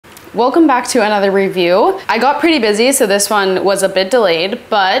Welcome back to another review. I got pretty busy, so this one was a bit delayed,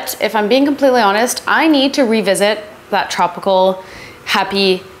 but if I'm being completely honest, I need to revisit that tropical,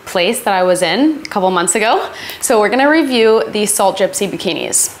 happy place that I was in a couple months ago. So we're gonna review the Salt Gypsy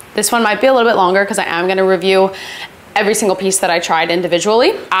bikinis. This one might be a little bit longer because I am gonna review every single piece that I tried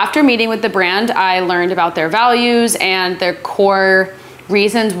individually. After meeting with the brand, I learned about their values and their core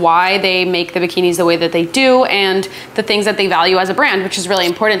reasons why they make the bikinis the way that they do and the things that they value as a brand, which is really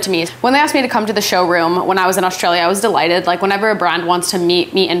important to me. When they asked me to come to the showroom when I was in Australia, I was delighted. Like whenever a brand wants to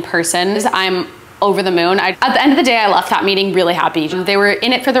meet me in person, I'm over the moon. At the end of the day, I left that meeting really happy. They were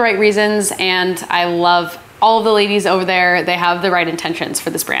in it for the right reasons, and I love all of the ladies over there. They have the right intentions for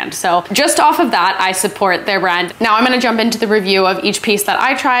this brand. So just off of that, I support their brand. Now I'm gonna jump into the review of each piece that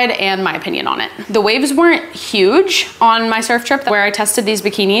I tried and my opinion on it. The waves weren't huge on my surf trip where I tested these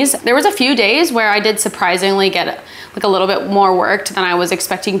bikinis. There was a few days where I did surprisingly get like a little bit more worked than I was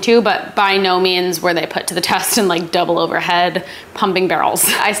expecting to, but by no means were they put to the test in like double overhead pumping barrels.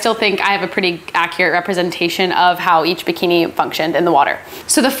 I still think I have a pretty accurate representation of how each bikini functioned in the water.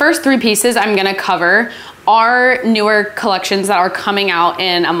 So the first three pieces I'm gonna cover are newer collections that are coming out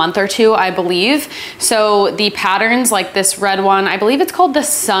in a month or two, I believe. So the patterns, like this red one, I believe it's called the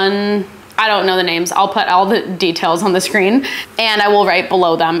Sun, I don't know the names. I'll put all the details on the screen and I will write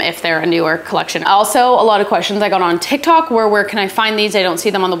below them if they're a newer collection. Also, a lot of questions I got on TikTok were, where can I find these? I don't see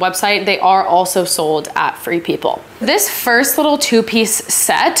them on the website. They are also sold at Free People. This first little two-piece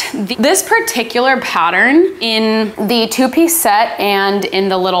set, this particular pattern in the two-piece set and in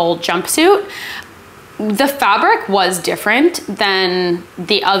the little jumpsuit, the fabric was different than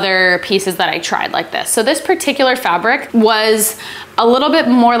the other pieces that I tried like this. So this particular fabric was a little bit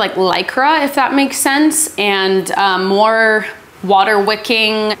more like Lycra, if that makes sense, and more water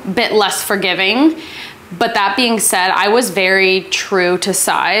wicking, bit less forgiving. But that being said, I was very true to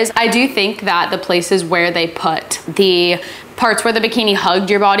size. I do think that the places where they put the parts where the bikini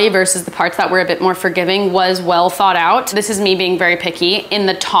hugged your body versus the parts that were a bit more forgiving was well thought out. This is me being very picky. In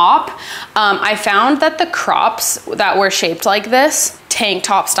the top, I found that the crops that were shaped like this, tank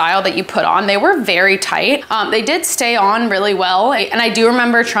top style that you put on, they were very tight. They did stay on really well. And I do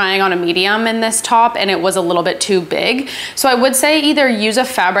remember trying on a medium in this top and it was a little bit too big. So I would say either use a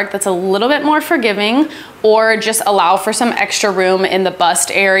fabric that's a little bit more forgiving or just allow for some extra room in the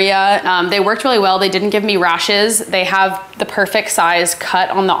bust area. They worked really well. They didn't give me rashes. They have the perfect size cut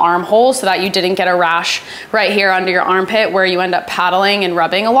on the armhole so that you didn't get a rash right here under your armpit where you end up paddling and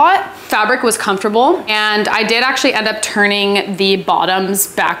rubbing a lot. Fabric was comfortable, and I did actually end up turning the bottoms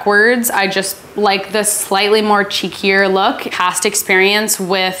backwards. I just like the slightly more cheekier look. Past experience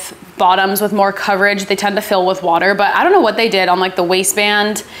with bottoms with more coverage, they tend to fill with water, but I don't know what they did on like the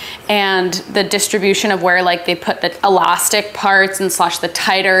waistband and the distribution of where like they put the elastic parts and slash the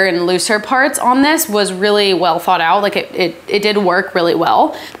tighter and looser parts on this was really well thought out. Like it did work really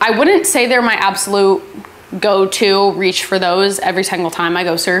well. I wouldn't say they're my absolute go-to reach for those every single time I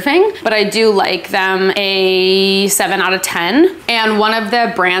go surfing, but I do like them a 7 out of 10. And one of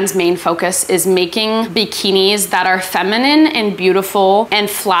the brand's main focus is making bikinis that are feminine and beautiful and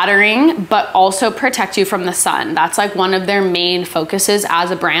flattering, but also protect you from the sun. That's like one of their main focuses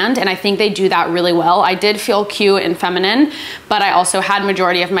as a brand, and I think they do that really well. I did feel cute and feminine, but I also had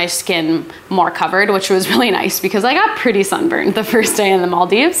majority of my skin more covered, which was really nice because I got pretty sunburned the first day in the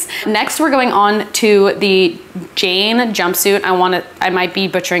Maldives. Next, we're going on to the Jane jumpsuit. I might be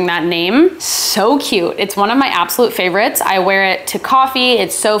butchering that name. So cute. It's one of my absolute favorites. I wear it to coffee.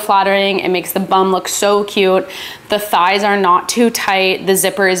 It's so flattering. It makes the bum look so cute. The thighs are not too tight. The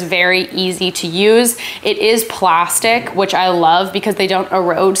zipper is very easy to use. It is plastic, which I love because they don't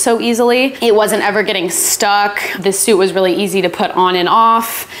erode so easily. It wasn't ever getting stuck. This suit was really easy to put on and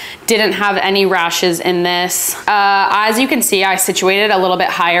off. Didn't have any rashes in this. As you can see, I situated a little bit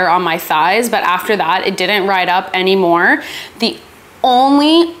higher on my thighs, but after that, it didn't ride up anymore. The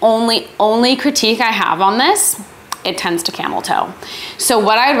only critique I have on this, it tends to camel toe. So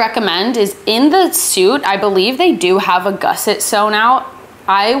what I'd recommend is in the suit, I believe they do have a gusset sewn out.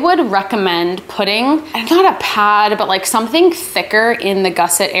 I would recommend putting, not a pad, but like something thicker in the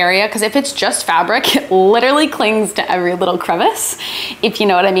gusset area, because if it's just fabric, it literally clings to every little crevice, if you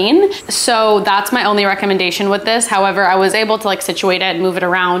know what I mean. So that's my only recommendation with this. However, I was able to like situate it and move it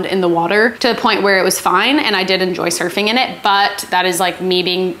around in the water to the point where it was fine, and I did enjoy surfing in it, but that is like me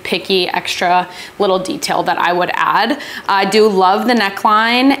being picky, extra little detail that I would add. I do love the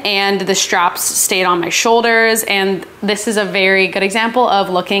neckline, and the straps stayed on my shoulders, and this is a very good example of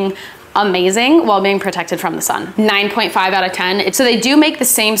looking amazing while being protected from the sun. 9.5 out of 10. So they do make the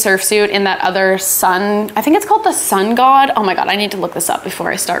same surf suit in that other sun, I think it's called the Sun God. Oh my God, I need to look this up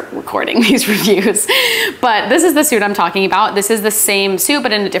before I start recording these reviews. But this is the suit I'm talking about. This is the same suit,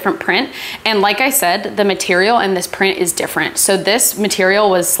 but in a different print. And like I said, the material in this print is different. So this material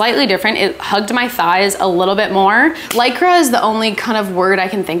was slightly different. It hugged my thighs a little bit more. Lycra is the only kind of word I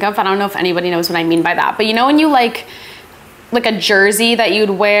can think of. I don't know if anybody knows what I mean by that, but you know when you like a jersey that you'd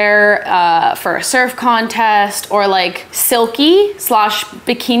wear for a surf contest, or like silky slash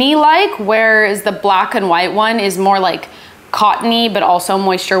bikini like, whereas the black and white one is more like cottony but also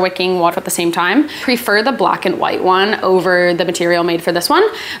moisture wicking water at the same time. Prefer the black and white one over the material made for this one,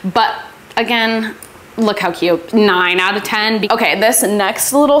 but again, look how cute. 9 out of 10. Okay, this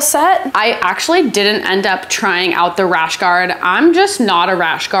next little set, I actually didn't end up trying out the rash guard. I'm just not a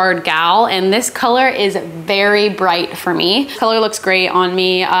rash guard gal, and this color is very bright for me. Color looks great on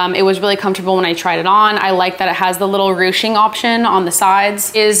me. It was really comfortable when I tried it on. I like that it has the little ruching option on the sides.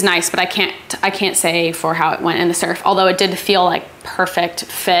 It is nice, but I can't say for how it went in the surf, although it did feel like perfect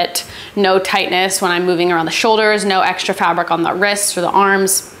fit, no tightness when I'm moving around the shoulders, no extra fabric on the wrists or the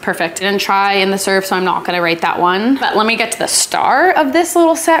arms. Perfect. Didn't try in the surf, so I'm not gonna rate that one. But let me get to the star of this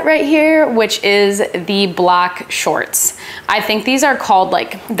little set right here, which is the black shorts. I think these are called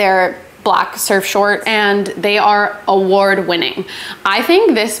they're black surf short, and they are award winning. I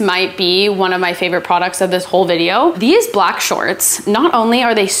think this might be one of my favorite products of this whole video. These black shorts, not only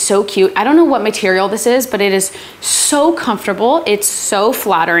are they so cute, I don't know what material this is, but it is so comfortable. It's so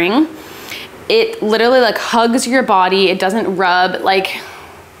flattering. It literally like hugs your body. It doesn't rub. Like,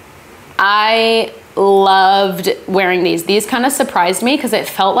 I loved wearing these. These kind of surprised me because it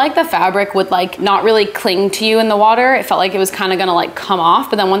felt like the fabric would like not really cling to you in the water. It felt like it was kind of gonna like come off,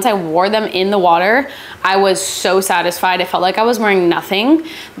 but then once I wore them in the water, I was so satisfied. It felt like I was wearing nothing.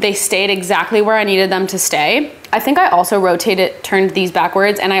 They stayed exactly where I needed them to stay. I think I also turned these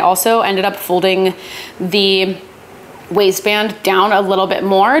backwards, and I also ended up folding the waistband down a little bit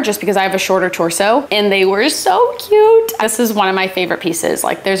more just because I have a shorter torso, and they were so cute. This is one of my favorite pieces.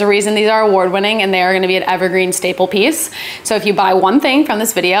 Like, there's a reason these are award winning, and they are going to be an evergreen staple piece. So if you buy one thing from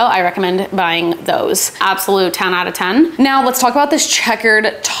this video, I recommend buying those. Absolute 10 out of 10. Now let's talk about this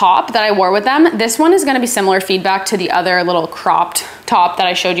checkered top that I wore with them. This one is going to be similar feedback to the other little cropped top that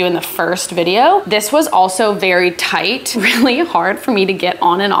I showed you in the first video. This was also very tight, really hard for me to get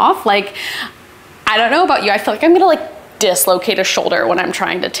on and off. Like, I don't know about you, I feel like I'm gonna like dislocate a shoulder when I'm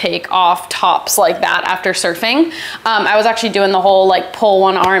trying to take off tops like that after surfing. I was actually doing the whole like pull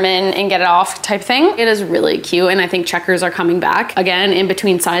one arm in and get it off type thing. It is really cute, and I think checkers are coming back again in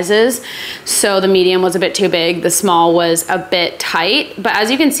between sizes. So the medium was a bit too big, the small was a bit tight, but as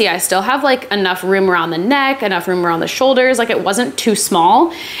you can see, I still have like enough room around the neck, enough room around the shoulders. Like, it wasn't too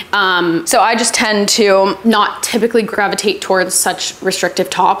small. So I just tend to not typically gravitate towards such restrictive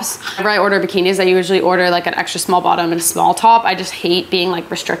tops. Whenever I order bikinis, I usually order like an extra small bottom and a small top. I just hate being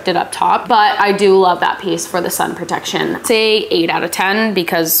like restricted up top, but I do love that piece for the sun protection. Say 8 out of 10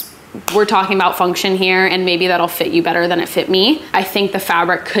 because we're talking about function here, and maybe that'll fit you better than it fit me. I think the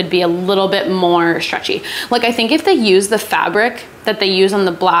fabric could be a little bit more stretchy. Like, I think if they use the fabric that they use on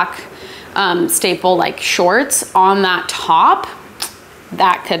the black staple like shorts on that top,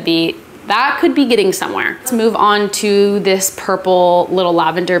 that could be getting somewhere. Let's move on to this purple little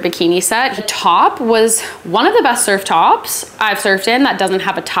lavender bikini set. The top was one of the best surf tops I've surfed in that doesn't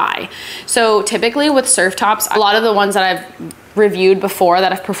have a tie. So typically with surf tops, a lot of the ones that I've reviewed before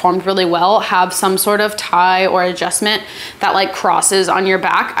that have performed really well have some sort of tie or adjustment that like crosses on your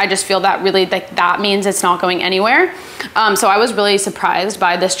back. I just feel that really like that means it's not going anywhere. So I was really surprised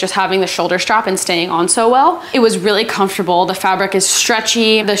by this just having the shoulder strap and staying on so well. It was really comfortable. The fabric is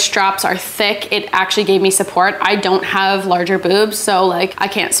stretchy. The straps are thick. It actually gave me support. I don't have larger boobs, so like I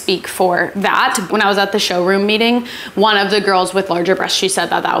can't speak for that. When I was at the showroom meeting, one of the girls with larger breasts, she said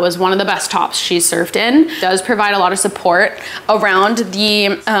that that was one of the best tops she's surfed in. It does provide a lot of support around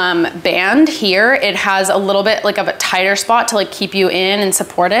the band here. It has a little bit like of a tighter spot to like keep you in and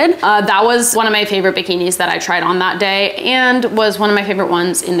supported. That was one of my favorite bikinis that I tried on that day, and was one of my favorite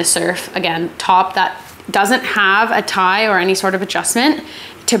ones in the surf. Again, top that doesn't have a tie or any sort of adjustment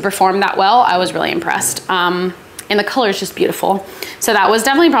to perform that well. I was really impressed. And the color is just beautiful. So that was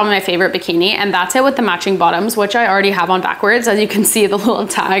definitely probably my favorite bikini, and that's it with the matching bottoms, which I already have on backwards, as you can see the little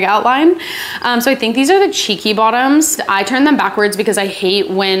tag outline. So I think these are the cheeky bottoms. I turn them backwards because I hate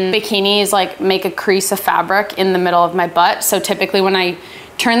when bikinis like make a crease of fabric in the middle of my butt. So typically when I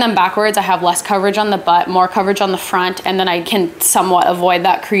turn them backwards, I have less coverage on the butt, more coverage on the front, and then I can somewhat avoid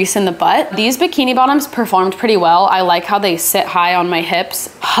that crease in the butt. These bikini bottoms performed pretty well. I like how they sit high on my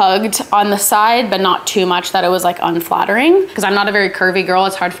hips, hugged on the side, but not too much that it was like unflattering. Because I'm not a very curvy girl,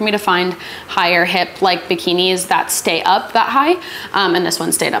 it's hard for me to find higher hip like bikinis that stay up that high. And this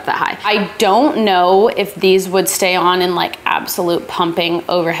one stayed up that high. I don't know if these would stay on in like absolute pumping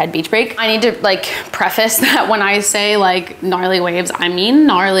overhead beach break. I need to like preface that when I say like gnarly waves, I mean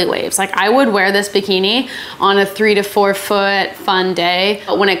gnarly waves. Like I would wear this bikini on a 3 to 4 foot fun day.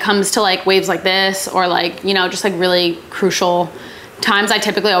 But when it comes to like waves like this, or like, you know, just like really crucial times, I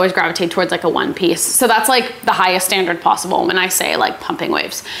typically always gravitate towards like a one piece. So that's like the highest standard possible when I say like pumping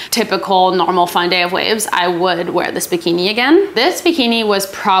waves. Typical normal fun day of waves, I would wear this bikini again. This bikini was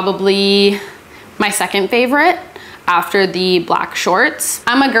probably my second favorite after the black shorts.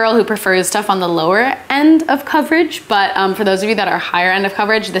 I'm a girl who prefers stuff on the lower end of coverage, but for those of you that are higher end of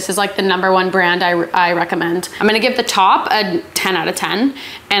coverage, this is like the #1 brand I recommend. I'm gonna give the top a 10 out of 10,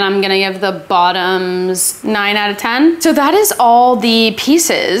 and I'm gonna give the bottoms 9 out of 10. So that is all the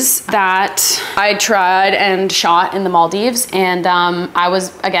pieces that I tried and shot in the Maldives, and I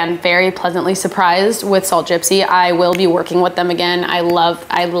was, again, very pleasantly surprised with Salt Gypsy. I will be working with them again. I loved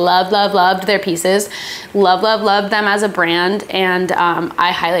their pieces. Loved them as a brand, and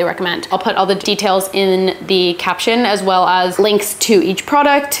I highly recommend. I'll put all the details in the caption as well as links to each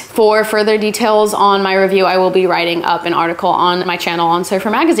product. For further details on my review, I will be writing up an article on my channel on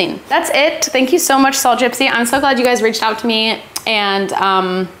Surfer Magazine. That's it. Thank you so much, Salt Gypsy. I'm so glad you guys reached out to me, and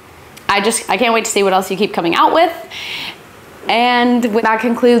I can't wait to see what else you keep coming out with. And that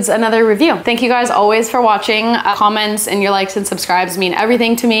concludes another review. Thank you guys always for watching. Comments and your likes and subscribes mean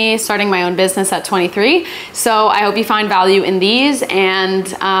everything to me, starting my own business at 23. So I hope you find value in these,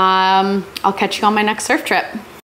 and I'll catch you on my next surf trip.